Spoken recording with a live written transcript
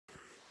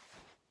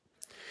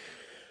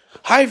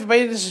Hi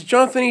everybody, this is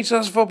Jonathan, and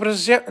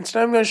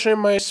today I'm going to show you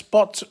my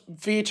Spot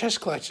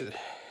VHS collection.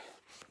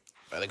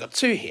 Well, I got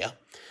two here.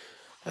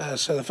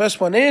 So the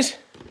first one is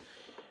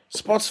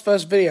Spot's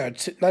first video,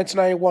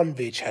 1991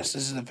 VHS. This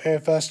is the very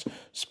first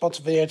Spot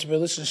video to be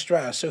released in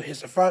Australia. So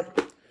here's the front,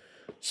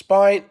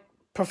 spine,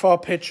 profile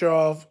picture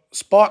of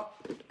Spot,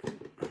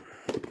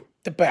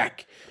 the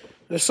back.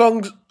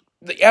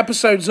 The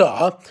episodes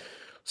are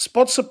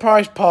Spot's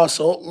surprise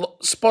parcel,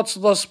 Spot's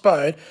lost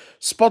bone,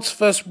 Spot's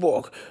first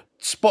walk,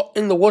 Spot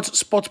in the woods,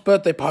 Spot's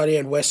birthday party,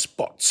 and Where's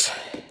Spots.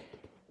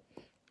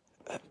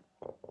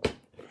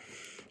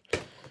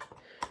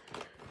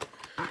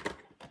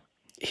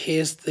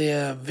 Here's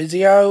the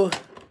video.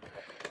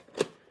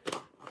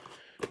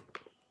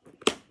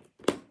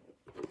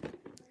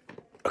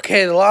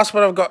 Okay, the last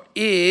one I've got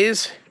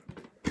is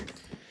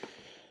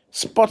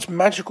Spot's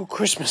Magical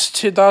Christmas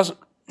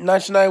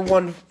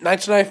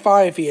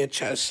 1995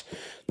 VHS.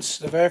 This is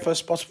the very first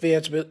Spot's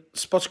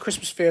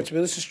Christmas video to be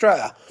released in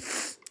Australia.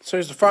 So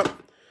here's the front,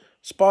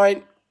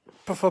 spine,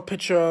 profile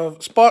picture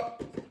of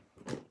Spot,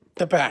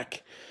 the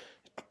back.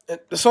 And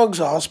the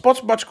songs are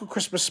Spot's Magical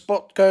Christmas,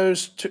 Spot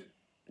goes to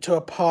a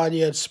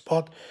party, and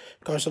Spot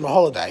goes on a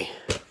holiday.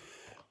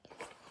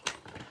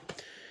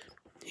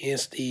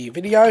 Here's the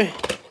video.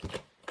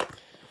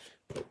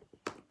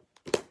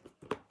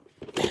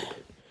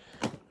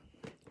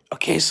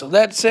 Okay, so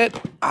that's it.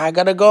 I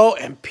gotta go,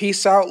 and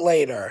peace out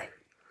later.